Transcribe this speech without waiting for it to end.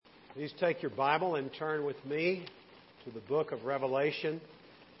Please take your Bible and turn with me to the book of Revelation,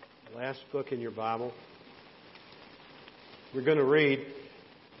 the last book in your Bible. We're going to read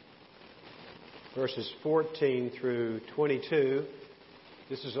verses 14 through 22.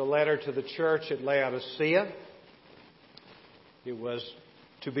 This is a letter to the church at Laodicea. It was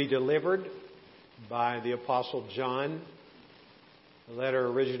to be delivered by the Apostle John. The letter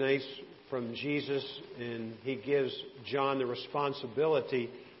originates from Jesus, and he gives John the responsibility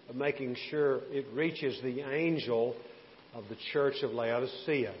of making sure it reaches the angel of the church of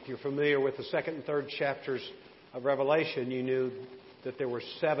Laodicea. If you're familiar with the second and third chapters of Revelation, you knew that there were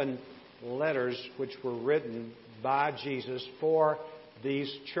 7 letters which were written by Jesus for these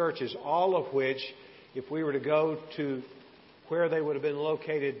churches, all of which, if we were to go to where they would have been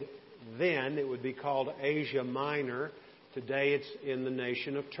located then, it would be called Asia Minor. Today it's in the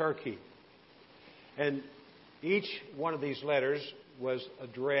nation of Turkey. And each one of these letters was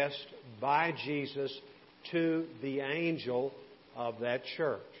addressed by Jesus to the angel of that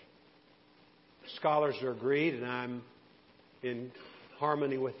church. Scholars are agreed, and I'm in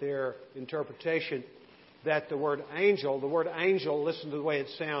harmony with their interpretation, that the word angel, listen to the way it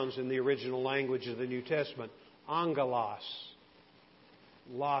sounds in the original language of the New Testament, angelos,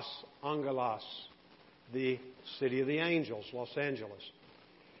 Los Angeles, the city of the angels, Los Angeles.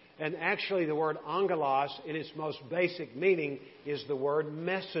 And actually the word angelos in its most basic meaning is the word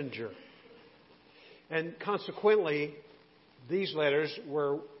messenger. And consequently, these letters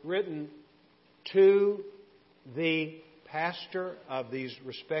were written to the pastor of these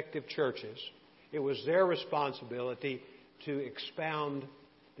respective churches. It was their responsibility to expound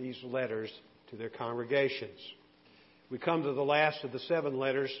these letters to their congregations. We come to the last of the 7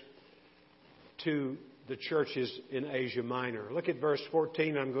 letters to the churches in Asia Minor. Look at verse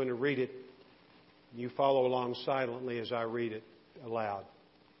 14. I'm going to read it. You follow along silently as I read it aloud.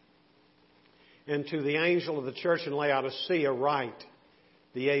 And to the angel of the church in Laodicea write,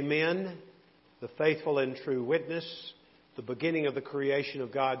 the Amen, the faithful and true witness, the beginning of the creation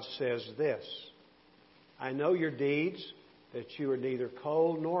of God says this, I know your deeds, that you are neither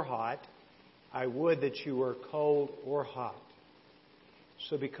cold nor hot. I would that you were cold or hot.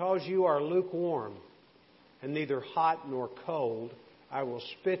 So because you are lukewarm, and neither hot nor cold, I will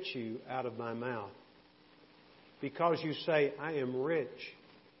spit you out of my mouth. Because you say, I am rich,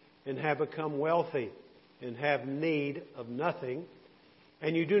 and have become wealthy, and have need of nothing,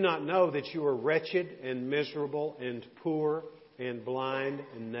 and you do not know that you are wretched and miserable and poor and blind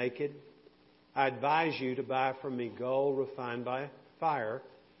and naked, I advise you to buy from me gold refined by fire,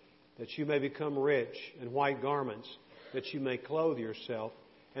 that you may become rich, and white garments, that you may clothe yourself,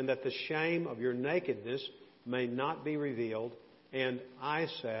 and that the shame of your nakedness may not be revealed, and eye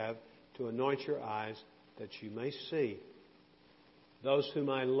salve to anoint your eyes, that you may see. Those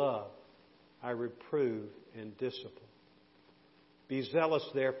whom I love, I reprove and discipline. Be zealous,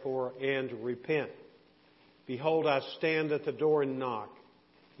 therefore, and repent. Behold, I stand at the door and knock.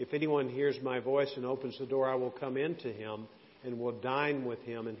 If anyone hears my voice and opens the door, I will come into him and will dine with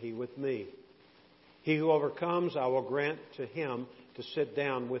him and he with me. He who overcomes, I will grant to him to sit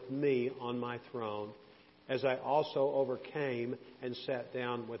down with me on my throne, as I also overcame and sat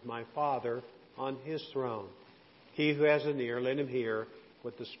down with my Father on his throne. He who has an ear, let him hear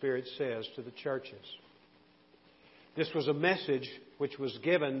what the Spirit says to the churches. This was a message which was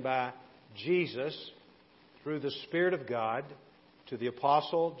given by Jesus through the Spirit of God to the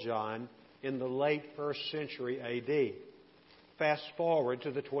Apostle John in the late 1st century A.D. Fast forward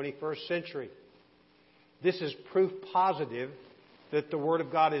to the 21st century. This is proof positive that the Word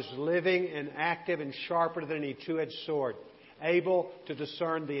of God is living and active and sharper than any two-edged sword, able to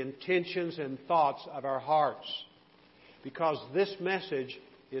discern the intentions and thoughts of our hearts. Because this message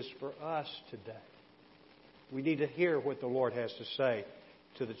is for us today. We need to hear what the Lord has to say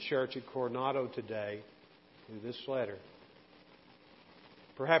to the church at Coronado today through this letter.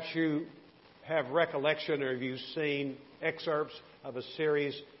 Perhaps you have recollection or you've seen excerpts of a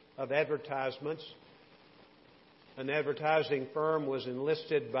series of advertisements. An advertising firm was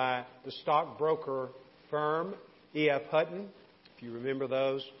enlisted by the stockbroker firm E.F. Hutton, if you remember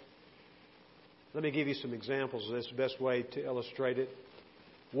those. Let me give you some examples of this, the best way to illustrate it.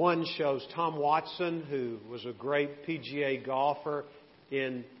 One shows Tom Watson, who was a great PGA golfer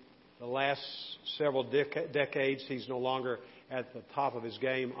in the last several decades. He's no longer at the top of his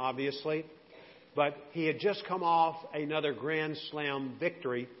game, obviously. But he had just come off another Grand Slam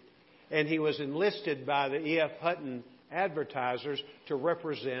victory, and he was enlisted by the E.F. Hutton advertisers to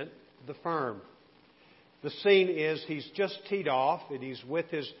represent the firm. The scene is he's just teed off, and he's with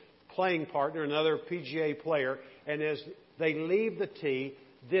his playing partner, another PGA player, and as they leave the tee,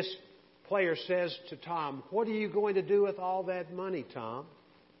 this player says to Tom, "What are you going to do with all that money, Tom?"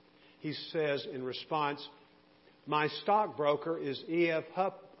 He says in response, "My stockbroker is E.F.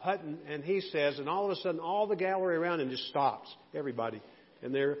 Hutton," and he says, and all of a sudden all the gallery around him just stops, everybody,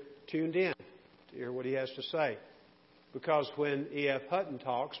 and they're tuned in to hear what he has to say. Because when E.F. Hutton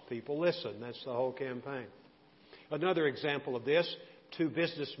talks, people listen. That's the whole campaign. Another example of this, two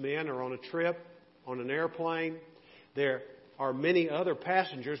businessmen are on a trip on an airplane. There are many other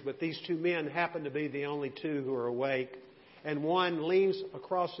passengers, but these two men happen to be the only two who are awake. And one leans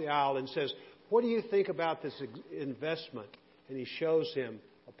across the aisle and says, "What do you think about this investment?" And he shows him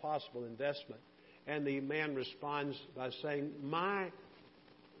a possible investment. And the man responds by saying, "My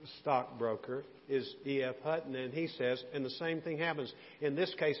stockbroker is E.F. Hutton," and he says, and the same thing happens. In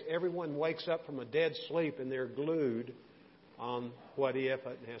this case, everyone wakes up from a dead sleep and they're glued on what E.F.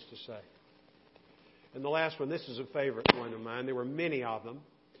 Hutton has to say. And the last one, this is a favorite one of mine. There were many of them,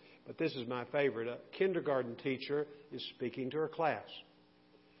 but this is my favorite. A kindergarten teacher is speaking to her class.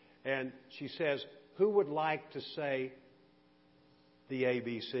 And she says, "Who would like to say the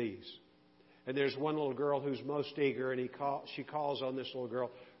ABCs?" And there's one little girl who's most eager, and she calls on this little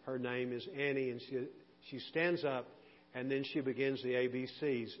girl. Her name is Annie, and she stands up, and then she begins the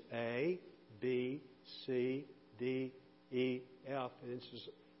ABCs. A, B, C, D, E, F. And it's as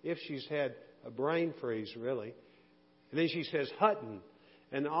if she's had a brain freeze, really. And then she says, "Hutton."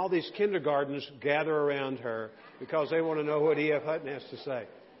 And all these kindergartners gather around her because they want to know what E.F. Hutton has to say.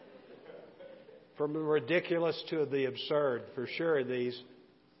 From the ridiculous to the absurd, for sure, in these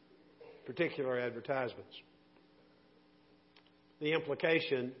particular advertisements. The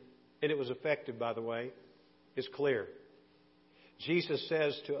implication, and it was effective, by the way, is clear. Jesus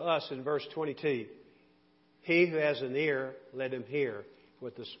says to us in verse 22, "He who has an ear, let him hear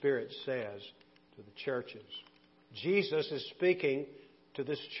what the Spirit says to the churches." Jesus is speaking to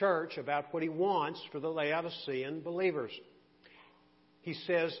this church about what He wants for the Laodicean believers. He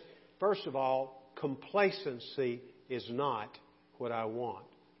says, first of all, complacency is not what I want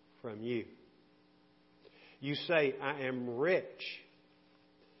from you. You say, "I am rich,"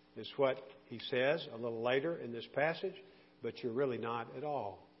 is what He says a little later in this passage, but you're really not at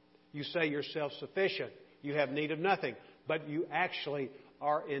all. You say you're self-sufficient. You have need of nothing, but you actually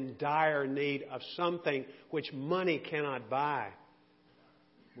are in dire need of something which money cannot buy.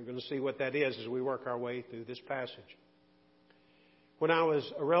 We're going to see what that is as we work our way through this passage. When I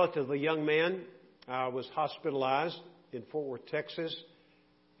was a relatively young man, I was hospitalized in Fort Worth, Texas,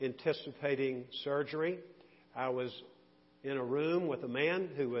 anticipating surgery. I was in a room with a man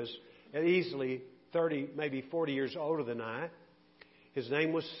who was easily 30, maybe 40 years older than I. His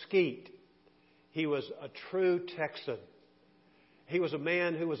name was Skeet. He was a true Texan. He was a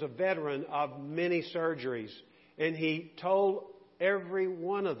man who was a veteran of many surgeries, and he told every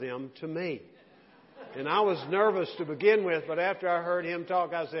one of them to me. And I was nervous to begin with, but after I heard him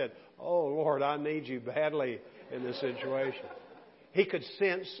talk, I said, "Oh, Lord, I need you badly in this situation." He could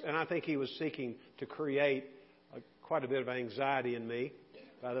sense, and I think he was seeking to create quite a bit of anxiety in me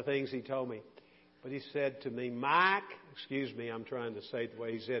by the things he told me. But he said to me, "Mike," excuse me, I'm trying to say it the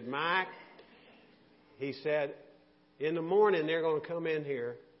way he said, "Mike," he said, "in the morning they're going to come in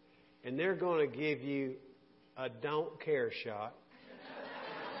here and they're going to give you a don't care shot.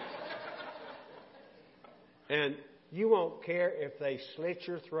 And you won't care if they slit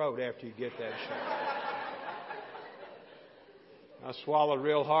your throat after you get that shot." I swallowed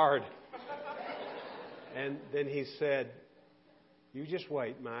real hard. And then he said, "You just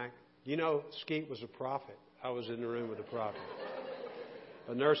wait, Mike." You know, Skeet was a prophet. I was in the room with a prophet.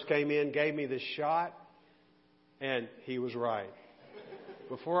 A nurse came in, gave me this shot, and he was right.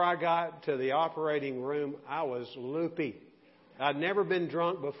 Before I got to the operating room, I was loopy. I'd never been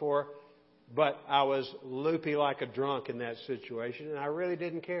drunk before, but I was loopy like a drunk in that situation, and I really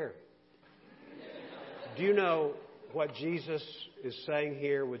didn't care. Do you know what Jesus is saying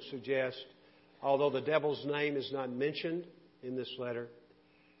here would suggest, although the devil's name is not mentioned in this letter,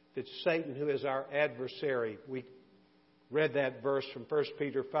 that Satan, who is our adversary. We read that verse from 1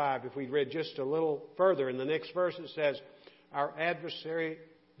 Peter 5. If we read just a little further, in the next verse it says, our adversary,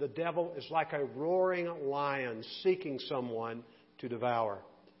 the devil, is like a roaring lion seeking someone to devour.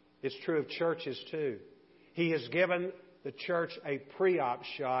 It's true of churches too. He has given the church a pre-op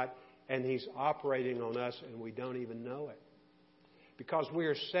shot, and he's operating on us, and we don't even know it. Because we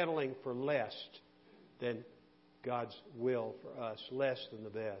are settling for less than God's will for us, less than the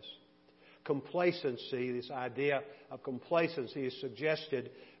best. Complacency, this idea of complacency, is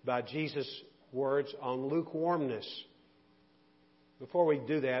suggested by Jesus' words on lukewarmness. Before we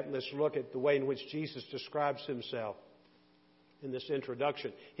do that, let's look at the way in which Jesus describes himself. in this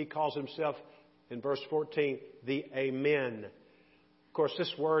introduction. He calls himself, in verse 14, the Amen. Of course,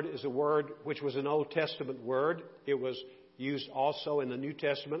 this word is a word which was an Old Testament word. It was used also in the New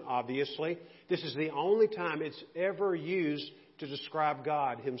Testament, obviously. This is the only time it's ever used to describe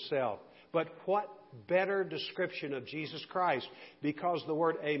God Himself. But what better description of Jesus Christ? Because the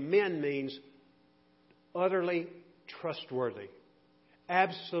word Amen means utterly trustworthy,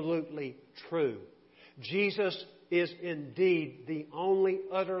 absolutely true. Jesus is indeed the only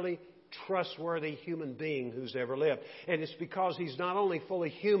utterly trustworthy human being who's ever lived. And it's because He's not only fully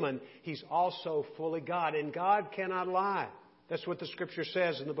human, He's also fully God. And God cannot lie. That's what the Scripture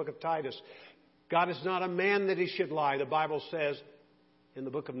says in the book of Titus. God is not a man that He should lie, the Bible says in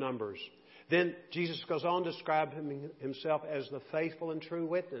the book of Numbers. Then Jesus goes on to describe Himself as the faithful and true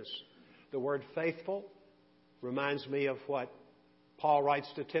witness. The word faithful reminds me of what Paul writes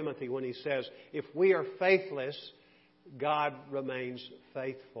to Timothy when he says, if we are faithless, God remains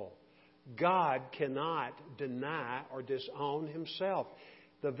faithful. God cannot deny or disown Himself.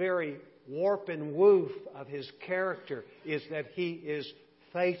 The very warp and woof of His character is that He is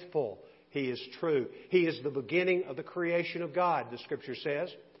faithful. He is true. He is the beginning of the creation of God, the Scripture says.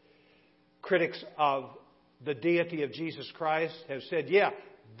 Critics of the deity of Jesus Christ have said,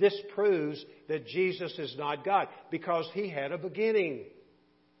 this proves that Jesus is not God because He had a beginning.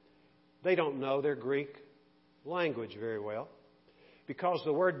 They don't know their Greek language very well. Because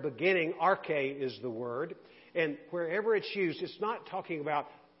the word beginning, arche is the word, and wherever it's used, it's not talking about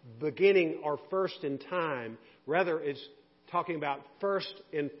beginning or first in time. Rather, it's talking about first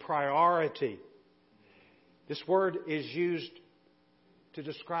in priority. This word is used to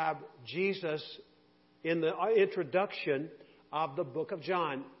describe Jesus in the introduction of the book of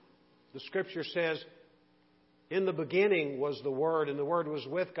John. The Scripture says, in the beginning was the Word, and the Word was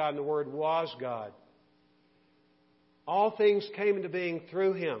with God, and the Word was God. All things came into being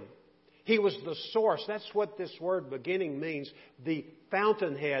through Him. He was the source. That's what this word beginning means. The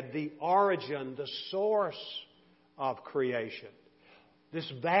fountainhead, the origin, the source of creation.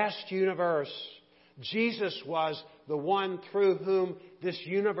 This vast universe. Jesus was the one through whom this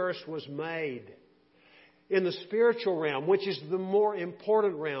universe was made. In the spiritual realm, which is the more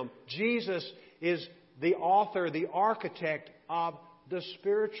important realm, Jesus is the author, the architect of the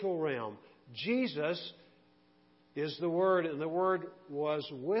spiritual realm. Jesus is the Word, and the Word was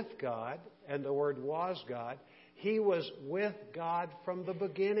with God, and the Word was God. He was with God from the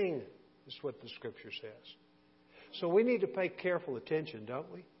beginning, is what the Scripture says. So we need to pay careful attention,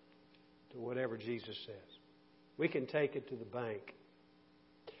 don't we, to whatever Jesus says. We can take it to the bank.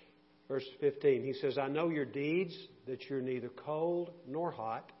 Verse 15, He says, I know your deeds, that you're neither cold nor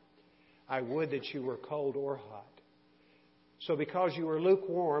hot. I would that you were cold or hot. So because you are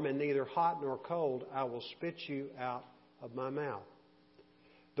lukewarm and neither hot nor cold, I will spit you out of my mouth.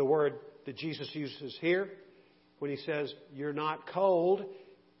 The word that Jesus uses here, when He says you're not cold,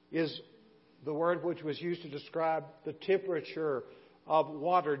 is the word which was used to describe the temperature of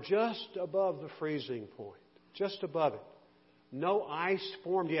water just above the freezing point, just above it. No ice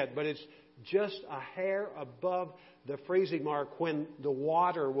formed yet, but it's just a hair above the freezing mark when the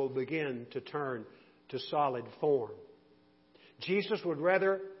water will begin to turn to solid form. Jesus would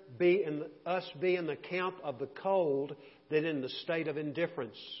rather be in the camp of the cold than in the state of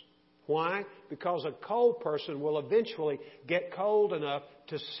indifference. Why? Because a cold person will eventually get cold enough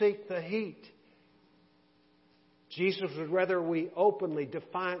to seek the heat. Jesus would rather we openly,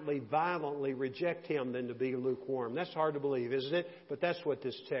 defiantly, violently reject Him than to be lukewarm. That's hard to believe, isn't it? But that's what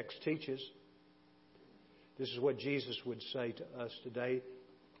this text teaches. This is what Jesus would say to us today.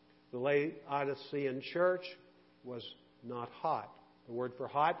 The Laodicean church was not hot. The word for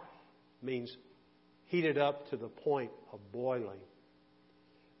hot means heated up to the point of boiling.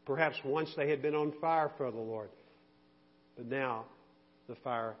 Perhaps once they had been on fire for the Lord, but now the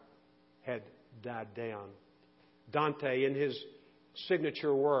fire had died down. Dante, in his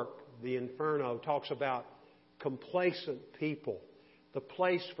signature work, the Inferno, talks about complacent people, the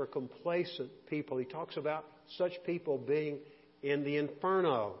place for complacent people. He talks about such people being in the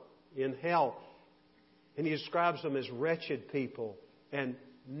Inferno, in hell. And he describes them as wretched people and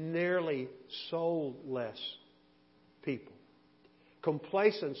nearly soulless people.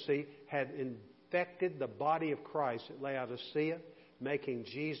 Complacency had infected the body of Christ at Laodicea, making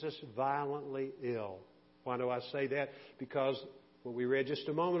Jesus violently ill. Why do I say that? Because what we read just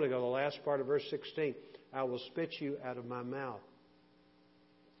a moment ago, the last part of verse 16, I will spit you out of my mouth.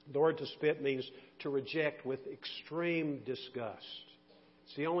 The word to spit means to reject with extreme disgust.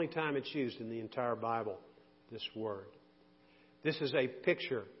 It's the only time it's used in the entire Bible, this word. This is a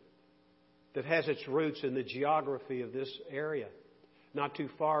picture that has its roots in the geography of this area. Not too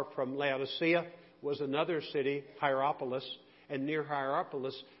far from Laodicea was another city, Hierapolis, and near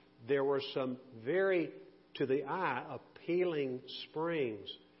Hierapolis there were some very, to the eye, appealing springs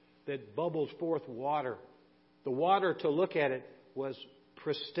that bubbled forth water. The water, to look at it, was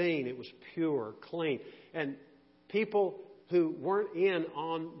pristine. It was pure, clean. And people who weren't in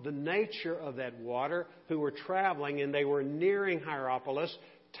on the nature of that water, who were traveling and they were nearing Hierapolis,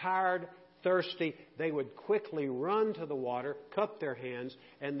 tired, thirsty, they would quickly run to the water, cup their hands,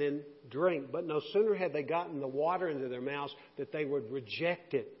 and then drink. But no sooner had they gotten the water into their mouths that they would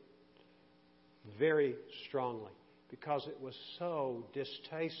reject it very strongly because it was so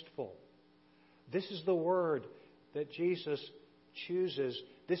distasteful. This is the word that Jesus chooses.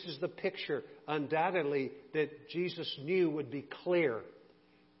 This is the picture, undoubtedly, that Jesus knew would be clear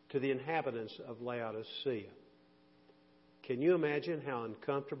to the inhabitants of Laodicea. Can you imagine how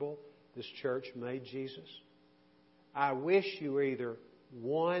uncomfortable this church made Jesus? I wish you were either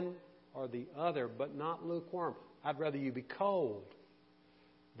one or the other, but not lukewarm. I'd rather you be cold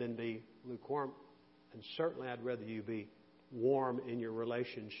than be lukewarm. And certainly I'd rather you be warm in your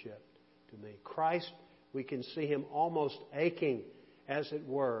relationship to me. Christ, we can see Him almost aching, as it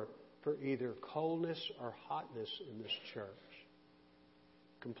were, for either coldness or hotness in this church.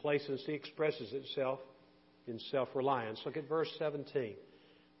 Complacency expresses itself in self-reliance. Look at verse 17.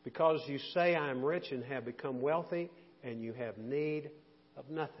 Because you say, I am rich and have become wealthy, and you have need of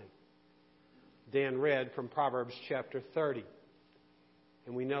nothing. Dan read from Proverbs chapter 30.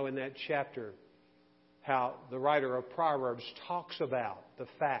 And we know in that chapter how the writer of Proverbs talks about the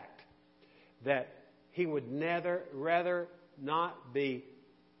fact that he would rather not be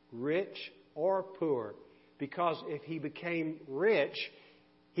rich or poor, because if he became rich,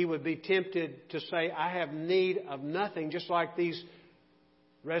 he would be tempted to say, I have need of nothing, just like these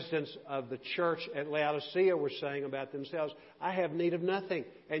residents of the church at Laodicea were saying about themselves, I have need of nothing,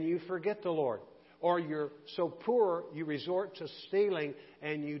 and you forget the Lord. Or you're so poor, you resort to stealing,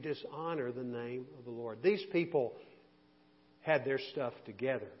 and you dishonor the name of the Lord. These people had their stuff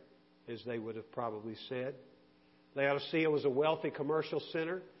together, as they would have probably said. Laodicea was a wealthy commercial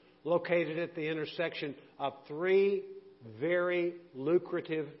center located at the intersection of three very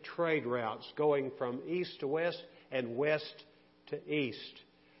lucrative trade routes going from east to west and west to east.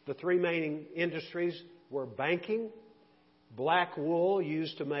 The three main industries were banking, black wool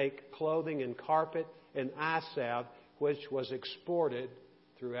used to make clothing and carpet, and eye salve, which was exported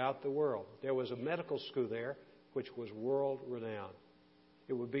throughout the world. There was a medical school there which was world-renowned.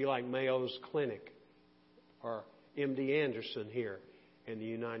 It would be like Mayo's Clinic or MD Anderson here in the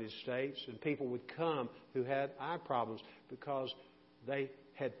United States. And people would come who had eye problems because they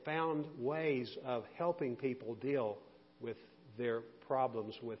had found ways of helping people deal with their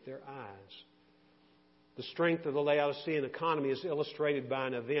problems with their eyes. The strength of the Laodicean economy is illustrated by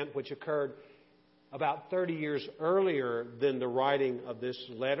an event which occurred about 30 years earlier than the writing of this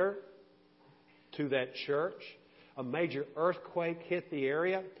letter to that church. A major earthquake hit the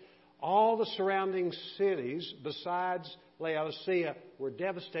area. All the surrounding cities, besides Laodicea, were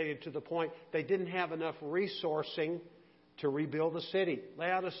devastated to the point they didn't have enough resourcing to rebuild the city.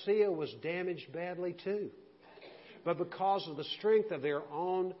 Laodicea was damaged badly too. But because of the strength of their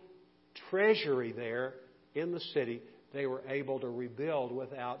own treasury there in the city, they were able to rebuild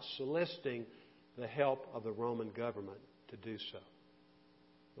without soliciting the help of the Roman government to do so.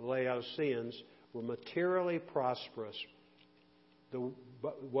 The Laodiceans were materially prosperous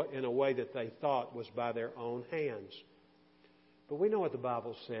in a way that they thought was by their own hands. But we know what the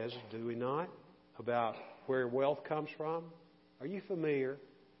Bible says, do we not, about where wealth comes from? Are you familiar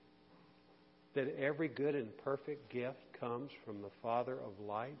that every good and perfect gift comes from the Father of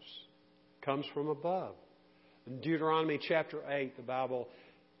lights, comes from above? In Deuteronomy chapter 8, the Bible,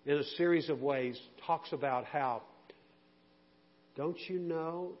 in a series of ways, talks about how, don't you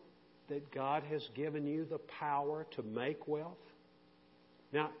know that God has given you the power to make wealth?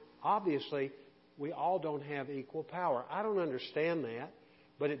 Now, obviously, we all don't have equal power. I don't understand that,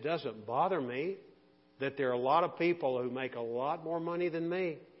 but it doesn't bother me that there are a lot of people who make a lot more money than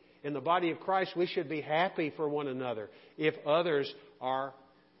me. In the body of Christ, we should be happy for one another if others are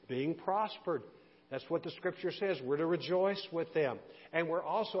being prospered. That's what the Scripture says. We're to rejoice with them. And we're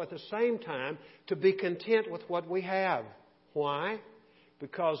also at the same time to be content with what we have. Why?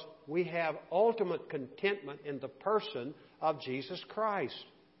 Because we have ultimate contentment in the person of Jesus Christ.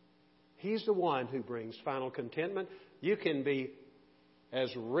 He's the one who brings final contentment. You can be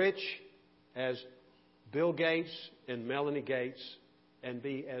as rich as Bill Gates and Melanie Gates and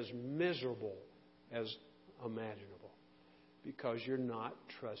be as miserable as imaginable. because you're not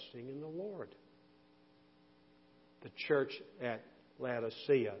trusting in the Lord. The church at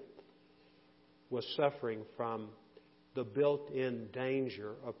Laodicea was suffering from the built-in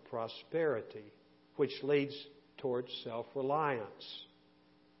danger of prosperity, which leads towards self-reliance.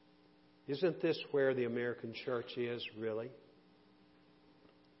 Isn't this where the American church is, really?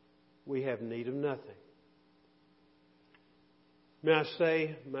 We have need of nothing. May I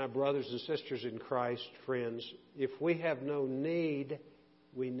say, my brothers and sisters in Christ, friends, if we have no need,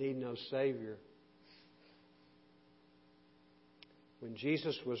 we need no Savior. When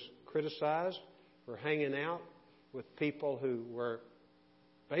Jesus was criticized for hanging out with people who were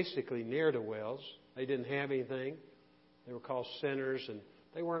basically ne'er-do-wells, they didn't have anything, they were called sinners, and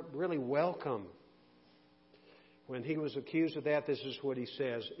they weren't really welcome. When he was accused of that, this is what he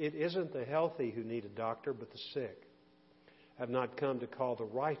says: "It isn't the healthy who need a doctor, but the sick. I have not come to call the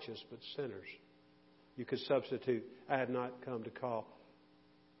righteous, but sinners." You could substitute, "I have not come to call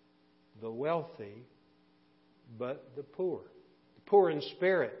the wealthy, but the poor." The poor in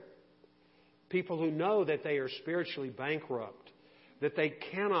spirit. People who know that they are spiritually bankrupt, that they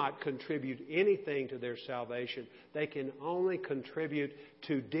cannot contribute anything to their salvation. They can only contribute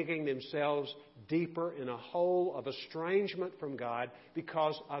to digging themselves deeper in a hole of estrangement from God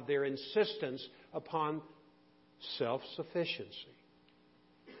because of their insistence upon self-sufficiency.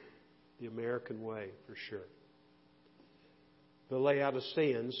 The American way, for sure. The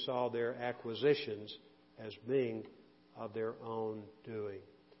Laodiceans saw their acquisitions as being of their own doing.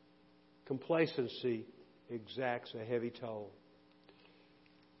 Complacency exacts a heavy toll.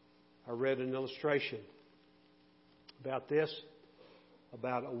 I read an illustration about this,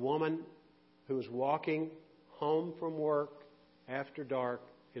 about a woman who was walking home from work after dark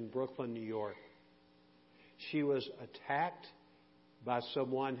in Brooklyn, New York. She was attacked by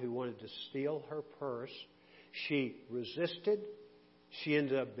someone who wanted to steal her purse. She resisted. She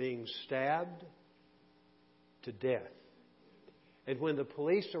ended up being stabbed to death. And when the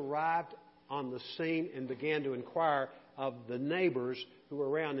police arrived on the scene and began to inquire of the neighbors who were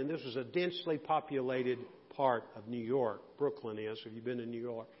around, and this was a densely populated part of New York, Brooklyn is. If you've been to New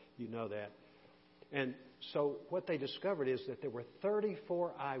York, you know that. And so what they discovered is that there were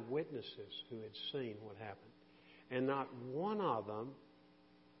 34 eyewitnesses who had seen what happened. And not one of them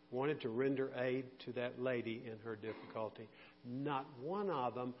wanted to render aid to that lady in her difficulty. Not one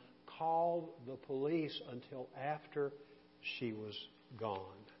of them called the police until after she was gone.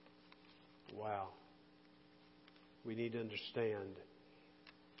 Wow. We need to understand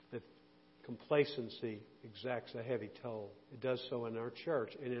that complacency exacts a heavy toll. It does so in our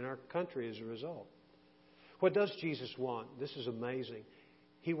church and in our country as a result. What does Jesus want? This is amazing.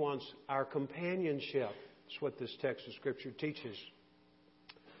 He wants our companionship. That's what this text of Scripture teaches.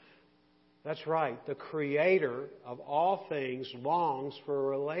 That's right. The Creator of all things longs for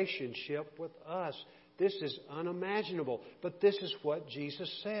a relationship with us. This is unimaginable. But this is what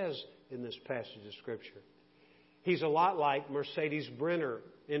Jesus says in this passage of Scripture. He's a lot like Mercedes Brenner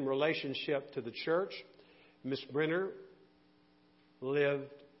in relationship to the church. Miss Brenner lived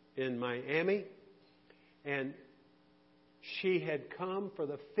in Miami, and she had come for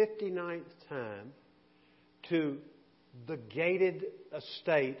the 59th time to the gated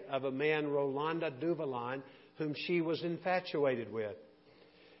estate of a man, Rolanda Duvalin, whom she was infatuated with.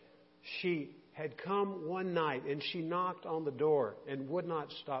 She had come one night and she knocked on the door and would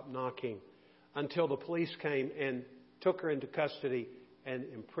not stop knocking until the police came and took her into custody and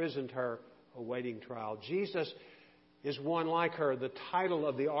imprisoned her awaiting trial. Jesus is one like her. The title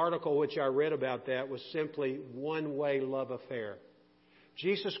of the article which I read about that was simply One-Way Love Affair.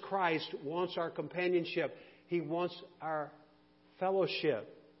 Jesus Christ wants our companionship. He wants our fellowship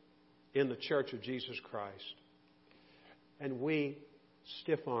in the church of Jesus Christ. And we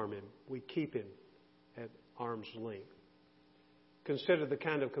stiff-arm Him. We keep Him at arm's length. Consider the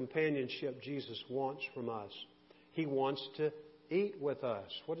kind of companionship Jesus wants from us. He wants to eat with us.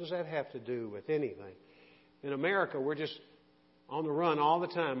 What does that have to do with anything? In America, we're just on the run all the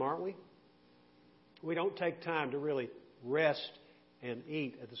time, aren't we? We don't take time to really rest and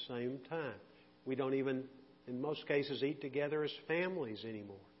eat at the same time. We don't even, in most cases, eat together as families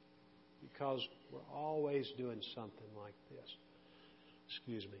anymore because we're always doing something like this.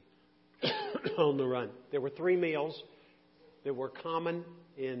 Excuse me. On the run. There were 3 meals that were common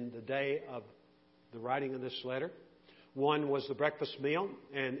in the day of the writing of this letter. One was the breakfast meal,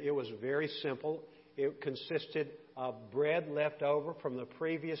 and it was very simple. It consisted of bread left over from the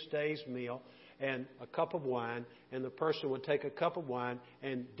previous day's meal and a cup of wine, and the person would take a cup of wine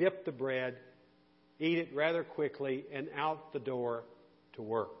and dip the bread, eat it rather quickly, and out the door to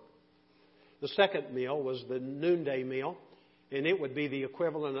work. The second meal was the noonday meal. And it would be the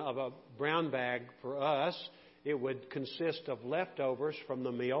equivalent of a brown bag for us. It would consist of leftovers from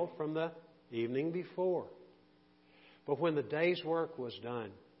the meal from the evening before. But when the day's work was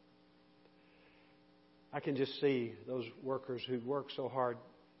done, I can just see those workers who worked so hard.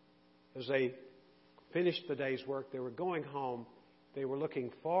 As they finished the day's work, they were going home. They were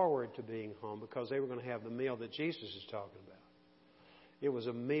looking forward to being home because they were going to have the meal that Jesus is talking about. It was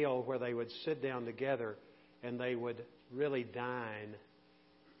a meal where they would sit down together and they would really dine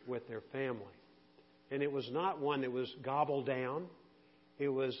with their family. And it was not one that was gobbled down. It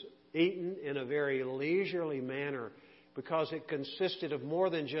was eaten in a very leisurely manner because it consisted of more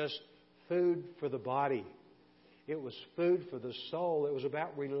than just food for the body. It was food for the soul. It was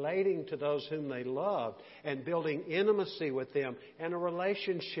about relating to those whom they loved and building intimacy with them and a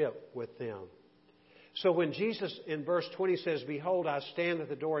relationship with them. So when Jesus in verse 20 says, "Behold, I stand at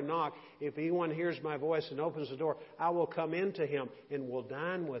the door and knock. If anyone hears my voice and opens the door, I will come into him and will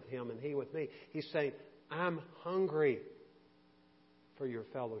dine with him and he with me." He's saying, I'm hungry for your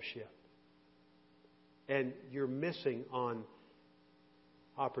fellowship. And you're missing on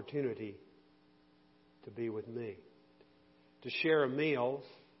opportunity to be with me. To share a meal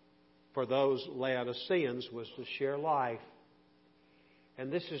for those Laodiceans was to share life.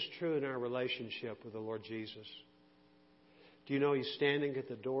 And this is true in our relationship with the Lord Jesus. Do you know He's standing at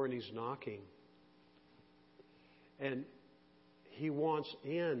the door and He's knocking? And He wants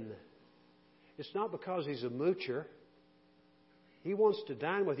in. It's not because He's a moocher. He wants to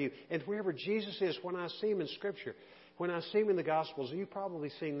dine with you. And wherever Jesus is, when I see Him in Scripture, when I see Him in the Gospels, you've probably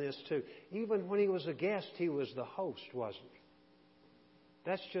seen this too. Even when He was a guest, He was the host, wasn't He?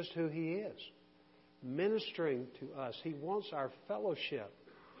 That's just who He is. Ministering to us. He wants our fellowship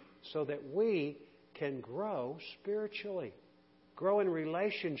so that we can grow spiritually, grow in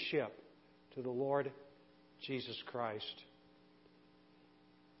relationship to the Lord Jesus Christ.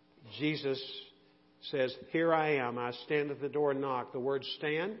 Jesus says, "Here I am, I stand at the door and knock." The word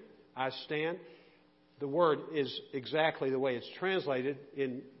stand, I stand. The word is exactly the way it's translated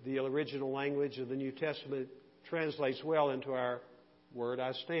in the original language of the New Testament. It translates well into our word,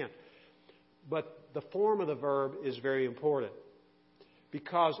 I stand. But the form of the verb is very important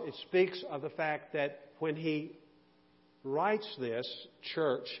because it speaks of the fact that when he writes this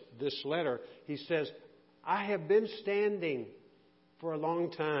church, this letter, he says, I have been standing for a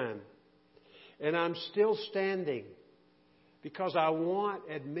long time and I'm still standing because I want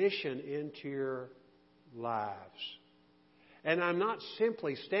admission into your lives. And I'm not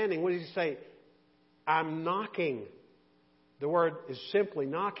simply standing. What does he say? I'm knocking. The word is simply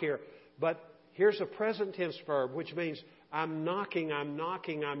knock here, but here's a present tense verb, which means I'm knocking, I'm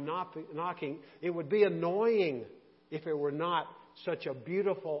knocking, I'm knocking. It would be annoying if it were not such a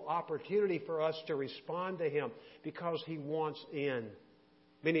beautiful opportunity for us to respond to Him because He wants in.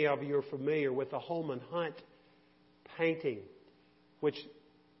 Many of you are familiar with the Holman Hunt painting, which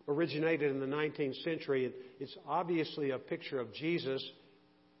originated in the 19th century. It's obviously a picture of Jesus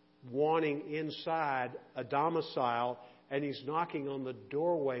wanting inside a domicile, and He's knocking on the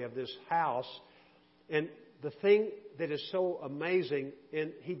doorway of this house. And the thing that is so amazing,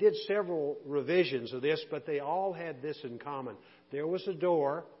 and he did several revisions of this, but they all had this in common. There was a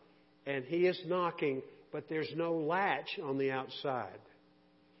door, and he is knocking, but there's no latch on the outside.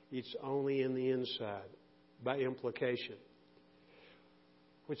 It's only in the inside, by implication.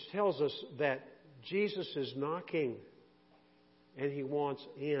 Which tells us that Jesus is knocking, and He wants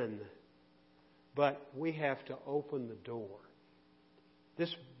in. But we have to open the door.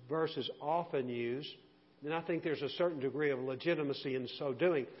 This verse is often used, and I think there's a certain degree of legitimacy in so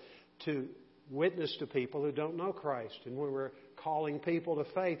doing, to witness to people who don't know Christ. And when we're calling people to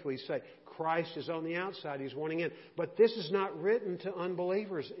faith, we say, Christ is on the outside, He's wanting in. But this is not written to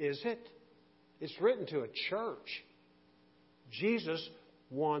unbelievers, is it? It's written to a church. Jesus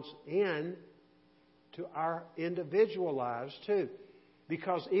wants in to our individual lives too.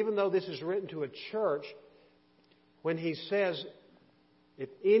 Because even though this is written to a church, when He says, if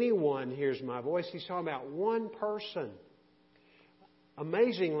anyone hears my voice, He's talking about one person.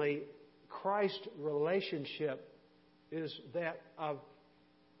 Amazingly, Christ's relationship is that of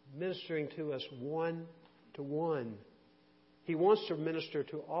ministering to us one to one. He wants to minister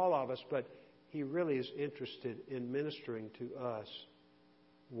to all of us, but He really is interested in ministering to us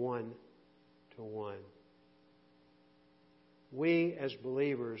one to one. We as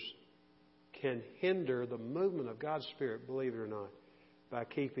believers can hinder the movement of God's Spirit, believe it or not, by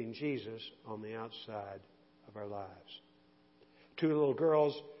keeping Jesus on the outside of our lives. Two little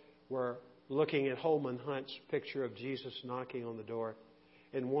girls were looking at Holman Hunt's picture of Jesus knocking on the door,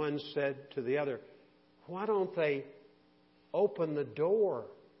 and one said to the other, why don't they Open the door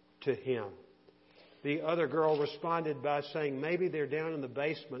to Him. The other girl responded by saying, maybe they're down in the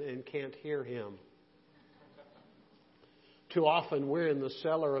basement and can't hear Him. Too often we're in the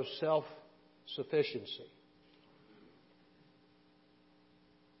cellar of self-sufficiency.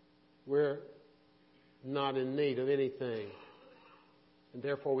 We're not in need of anything, and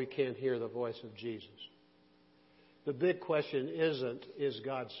therefore we can't hear the voice of Jesus. The big question isn't, is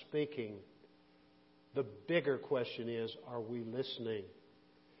God speaking? The bigger question is, are we listening?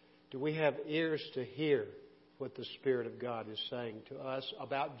 Do we have ears to hear what the Spirit of God is saying to us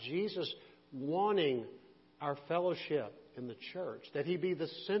about Jesus wanting our fellowship in the church, that He be the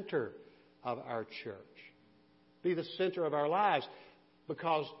center of our church, be the center of our lives,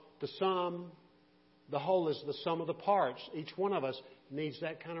 because the whole is the sum of the parts. Each one of us needs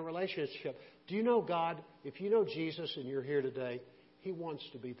that kind of relationship. Do you know God, if you know Jesus and you're here today, He wants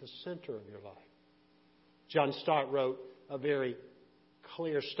to be the center of your life. John Stott wrote a very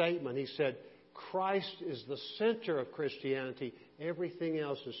clear statement. He said, Christ is the center of Christianity. Everything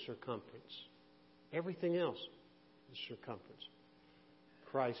else is circumference. Everything else is circumference.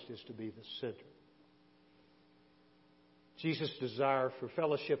 Christ is to be the center. Jesus' desire for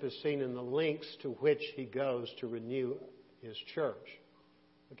fellowship is seen in the lengths to which He goes to renew His church.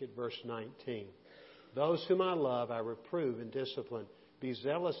 Look at verse 19. Those whom I love, I reprove and discipline. Be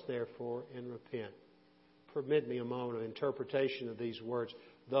zealous, therefore, and repent. Permit me a moment of interpretation of these words.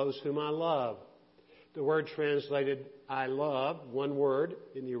 Those whom I love. The word translated, I love, one word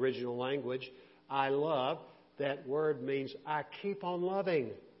in the original language. I love. That word means I keep on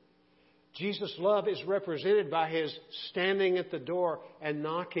loving. Jesus' love is represented by His standing at the door and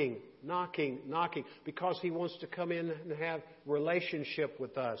knocking, because He wants to come in and have relationship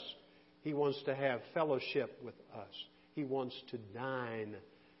with us. He wants to have fellowship with us. He wants to dine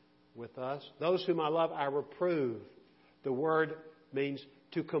with us. Those whom I love, I reprove. The word means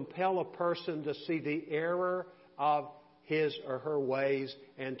to compel a person to see the error of his or her ways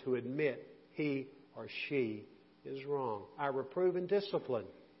and to admit he or she is wrong. I reprove and discipline.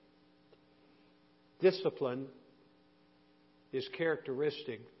 Discipline is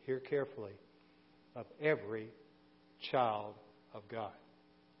characteristic, hear carefully, of every child of God.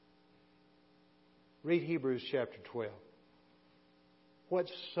 Read Hebrews chapter 12. What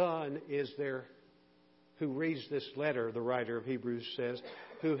son is there who reads this letter, the writer of Hebrews says,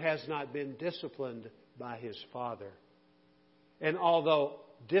 who has not been disciplined by his father? And although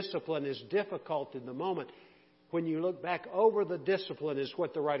discipline is difficult in the moment, when you look back over the discipline, is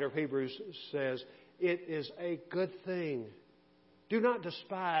what the writer of Hebrews says, it is a good thing. Do not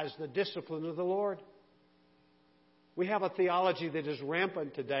despise the discipline of the Lord. We have a theology that is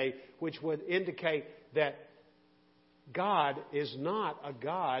rampant today, which would indicate that God is not a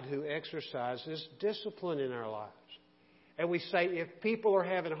God who exercises discipline in our lives. And we say if people are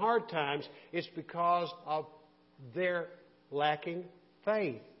having hard times, it's because of their lacking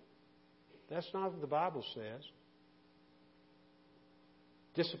faith. That's not what the Bible says.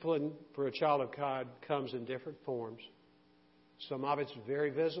 Discipline for a child of God comes in different forms. Some of it's very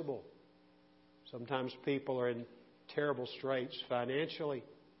visible. Sometimes people are in terrible straits financially.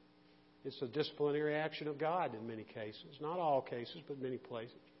 It's a disciplinary action of God in many cases. Not all cases, but many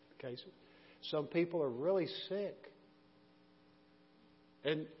cases. Some people are really sick.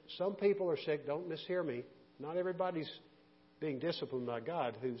 And some people are sick, don't mishear me. Not everybody's being disciplined by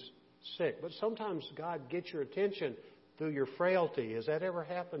God who's sick. But sometimes God gets your attention through your frailty. Has that ever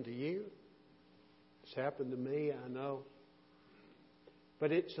happened to you? It's happened to me, I know.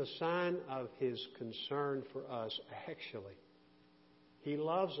 But it's a sign of His concern for us, actually. He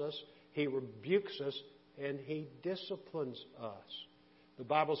loves us, He rebukes us, and He disciplines us. The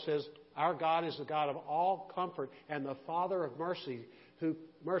Bible says our God is the God of all comfort and the Father of mercies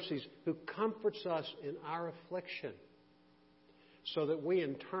who comforts us in our affliction, so that we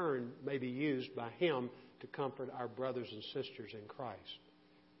in turn may be used by Him to comfort our brothers and sisters in Christ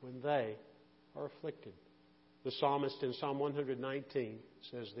when they are afflicted. The psalmist in Psalm 119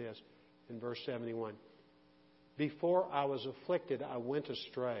 says this in verse 71. Before I was afflicted, I went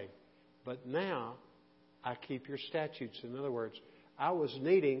astray, but now I keep your statutes. In other words, I was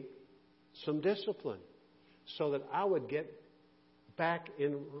needing some discipline so that I would get back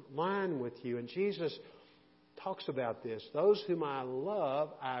in line with you. And Jesus talks about this. Those whom I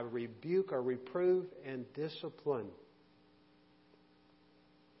love, I rebuke or reprove and discipline.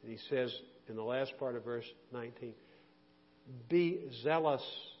 And He says in the last part of verse 19, be zealous.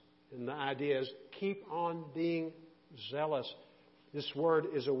 And the idea is keep on being zealous. This word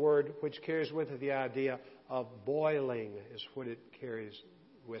is a word which carries with it the idea of boiling, is what it carries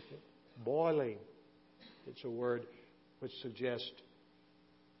with it. Boiling. It's a word which suggests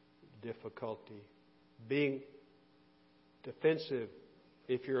difficulty. Being defensive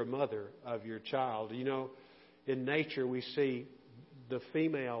if you're a mother of your child. You know, in nature we see the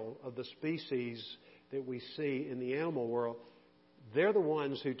female of the species that we see in the animal world. They're the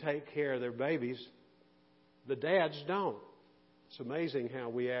ones who take care of their babies. The dads don't. It's amazing how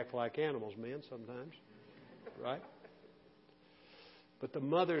we act like animals, men, sometimes. Right? But the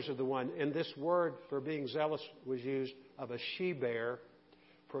mothers are the one. And this word for being zealous was used of a she-bear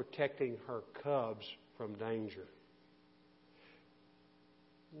protecting her cubs from danger.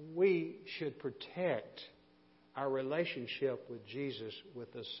 We should protect our relationship with Jesus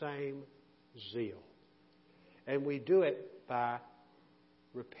with the same zeal. And we do it by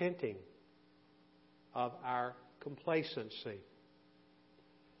repenting of our complacency.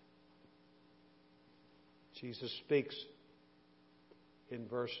 Jesus speaks in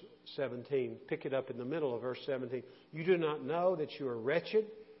verse 17. Pick it up in the middle of verse 17. You do not know that you are wretched.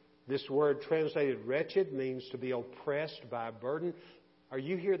 This word translated wretched means to be oppressed by a burden. Are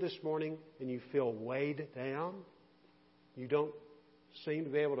you here this morning and you feel weighed down? You don't seem to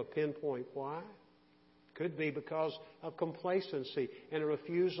be able to pinpoint why? Could be because of complacency and a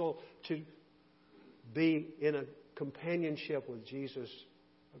refusal to be in a companionship with Jesus,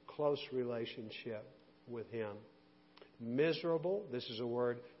 a close relationship with Him. Miserable, this is a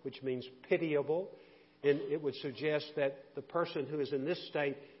word which means pitiable, and it would suggest that the person who is in this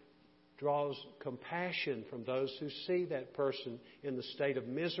state draws compassion from those who see that person in the state of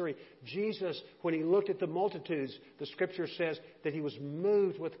misery. Jesus, when He looked at the multitudes, the Scripture says that He was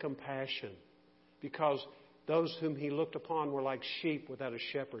moved with compassion because those whom He looked upon were like sheep without a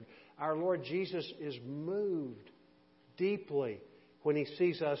shepherd. Our Lord Jesus is moved deeply when He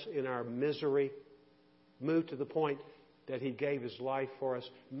sees us in our misery, moved to the point that He gave His life for us,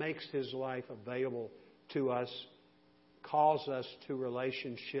 makes His life available to us, calls us to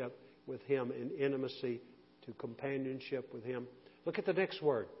relationship with Him, in intimacy, to companionship with Him. Look at the next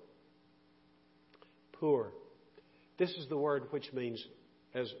word. Poor. This is the word which means,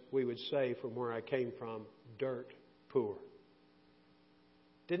 as we would say from where I came from, dirt poor.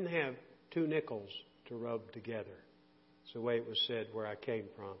 Didn't have 2 nickels to rub together. It's the way it was said where I came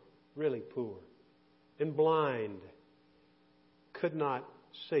from. Really poor. And blind. Could not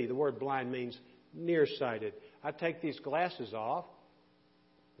see. The word blind means nearsighted. I take these glasses off.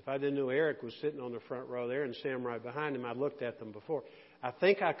 If I didn't know Eric was sitting on the front row there and Sam right behind him, I looked at them before. I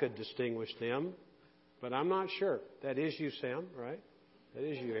think I could distinguish them, but I'm not sure. That is you, Sam, right? That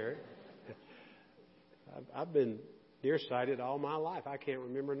is you, Eric. I've been nearsighted all my life. I can't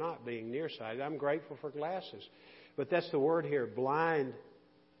remember not being nearsighted. I'm grateful for glasses. But that's the word here, blind.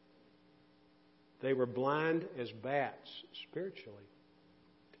 They were blind as bats spiritually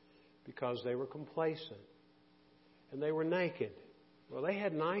because they were complacent and they were naked. Well, they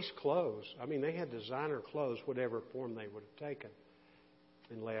had nice clothes. I mean, they had designer clothes, whatever form they would have taken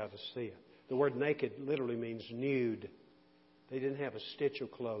in Laodicea. The word naked literally means nude. They didn't have a stitch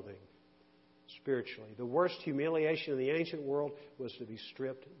of clothing spiritually. The worst humiliation in the ancient world was to be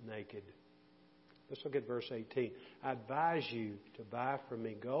stripped naked. Let's look at verse 18. I advise you to buy from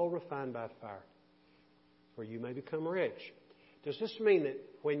me gold refined by fire, for you may become rich. Does this mean that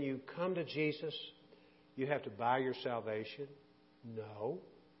when you come to Jesus, you have to buy your salvation? No.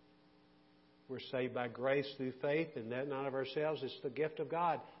 We're saved by grace through faith, and that not of ourselves. It's the gift of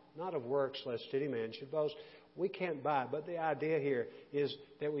God, not of works, lest any man should boast. We can't buy. But the idea here is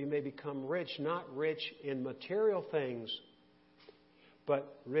that we may become rich, not rich in material things,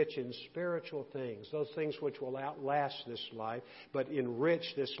 but rich in spiritual things. Those things which will outlast this life, but enrich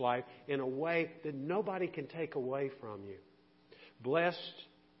this life in a way that nobody can take away from you. Blessed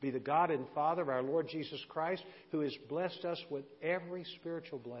be the God and Father of our Lord Jesus Christ, who has blessed us with every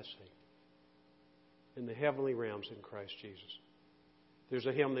spiritual blessing in the heavenly realms in Christ Jesus. There's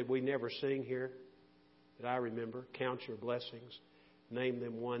a hymn that we never sing here that I remember. Count your blessings. Name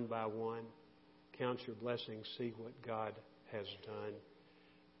them one by one. Count your blessings. See what God has done.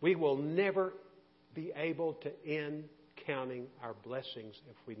 We will never be able to end counting our blessings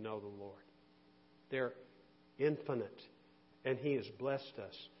if we know the Lord. They're infinite. And He has blessed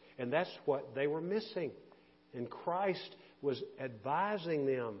us. And that's what they were missing. And Christ was advising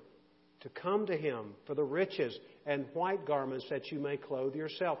them to come to Him for the riches and white garments that you may clothe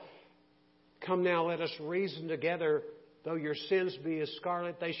yourself. Come now, let us reason together. Though your sins be as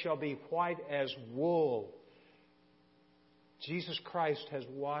scarlet, they shall be white as wool. Jesus Christ has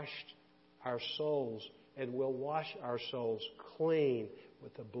washed our souls and will wash our souls clean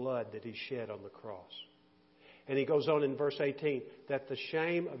with the blood that He shed on the cross. And He goes on in verse 18, that the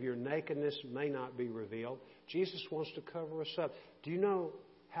shame of your nakedness may not be revealed. Jesus wants to cover us up. Do you know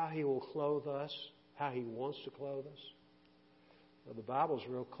how He will clothe us? How He wants to clothe us? Well, the Bible's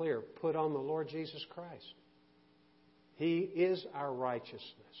real clear. Put on the Lord Jesus Christ. He is our righteousness.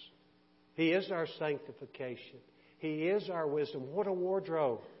 He is our sanctification. He is our wisdom. What a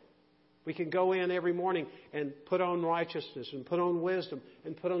wardrobe. We can go in every morning and put on righteousness and put on wisdom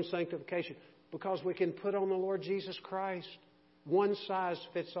and put on sanctification because we can put on the Lord Jesus Christ. One size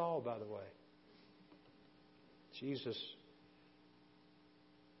fits all, by the way. Jesus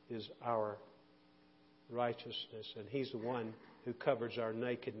is our righteousness, and He's the one who covers our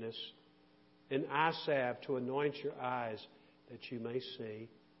nakedness. An eye salve to anoint your eyes that you may see.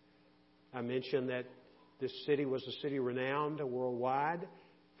 I mentioned that this city was a city renowned worldwide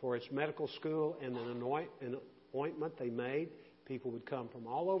for its medical school and an ointment they made. People would come from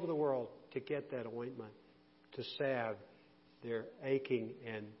all over the world to get that ointment to salve their aching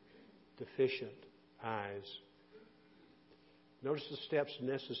and deficient eyes. Notice the steps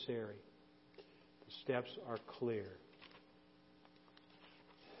necessary. The steps are clear.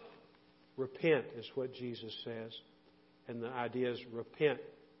 Repent is what Jesus says. And the idea is repent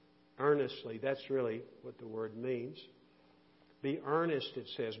earnestly. That's really what the word means. Be earnest, it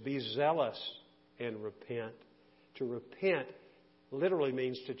says. Be zealous and repent. To repent literally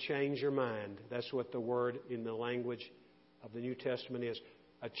means to change your mind. That's what the word in the language of the New Testament is.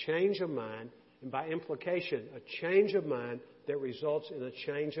 A change of mind, and by implication, a change of mind that results in a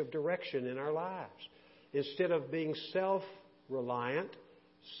change of direction in our lives. Instead of being self-reliant,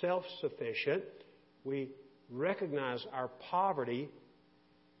 self-sufficient, we recognize our poverty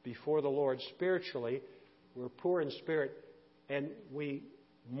before the Lord spiritually. We're poor in spirit, and we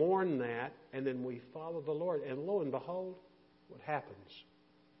mourn that, and then we follow the Lord. And lo and behold, what happens?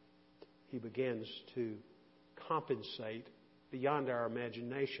 He begins to compensate beyond our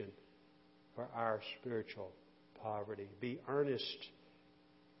imagination for our spiritual poverty. Be earnest,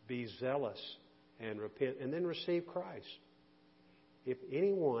 be zealous, and repent, and then receive Christ. If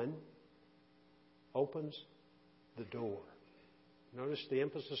anyone opens the door, notice the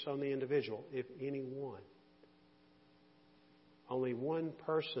emphasis on the individual. If anyone, only one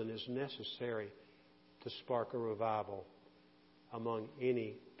person is necessary to spark a revival among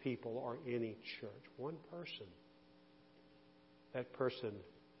any people or any church. One person. That person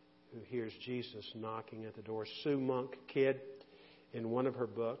who hears Jesus knocking at the door. Sue Monk Kidd, in one of her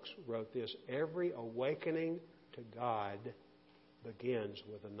books, wrote this: every awakening to God begins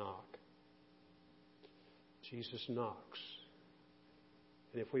with a knock. Jesus knocks.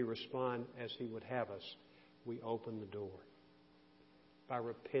 And if we respond as He would have us, we open the door by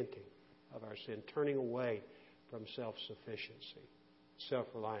repenting of our sin, turning away from self-sufficiency,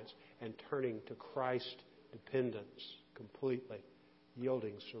 self-reliance, and turning to Christ dependence completely,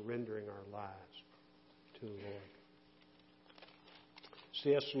 yielding, surrendering our lives to the Lord.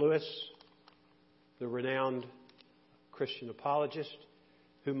 C.S. Lewis, the renowned Christian apologist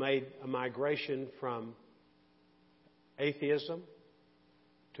who made a migration from atheism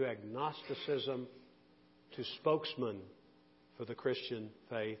to agnosticism to spokesman for the Christian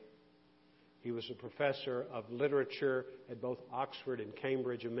faith. He was a professor of literature at both Oxford and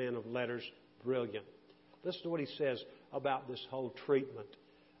Cambridge, a man of letters, brilliant. Listen to what he says about this whole treatment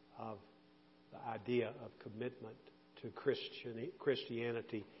of the idea of commitment to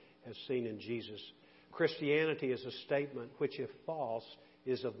Christianity as seen in Jesus. Christianity is a statement which, if false,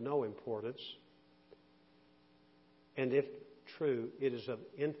 is of no importance. And if true, it is of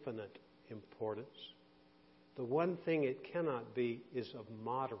infinite importance. The one thing it cannot be is of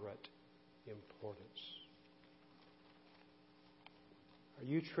moderate importance. Are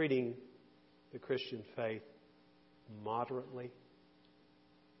you treating the Christian faith moderately,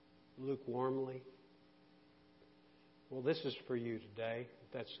 lukewarmly? Well, this is for you today,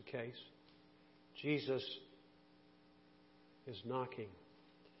 if that's the case. Jesus is knocking,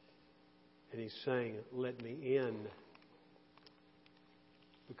 and He's saying, let me in,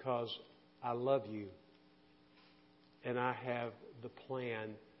 because I love you, and I have the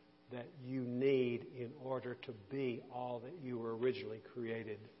plan that you need in order to be all that you were originally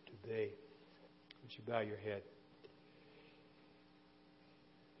created to be. Would you bow your head?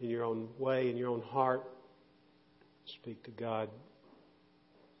 In your own way, in your own heart, speak to God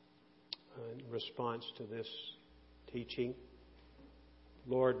in response to this teaching.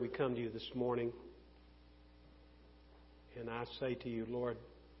 Lord, we come to you this morning, and I say to you, Lord,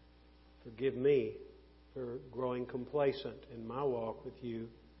 forgive me for growing complacent in my walk with you,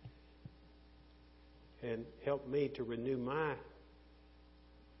 and help me to renew my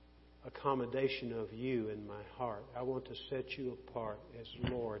accommodation of you in my heart. I want to set you apart as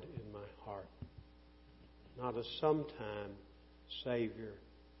Lord in my heart. not a sometime Savior,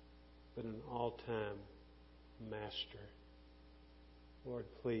 but an all-time Master. Lord,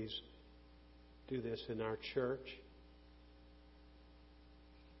 please do this in our church.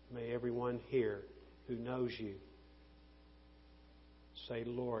 May everyone here who knows you say,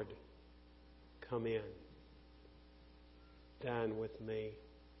 Lord, come in. Dine with me.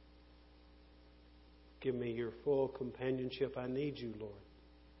 Give me your full companionship. I need you, Lord.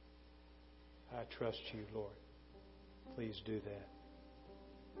 I trust you, Lord. Please do that.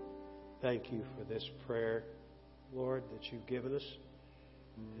 Thank you for this prayer, Lord, that you've given us.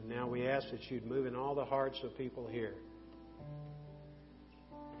 And now we ask that you'd move in all the hearts of people here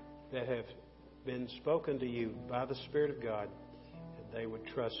that have been spoken to you by the Spirit of God, and they would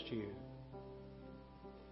trust you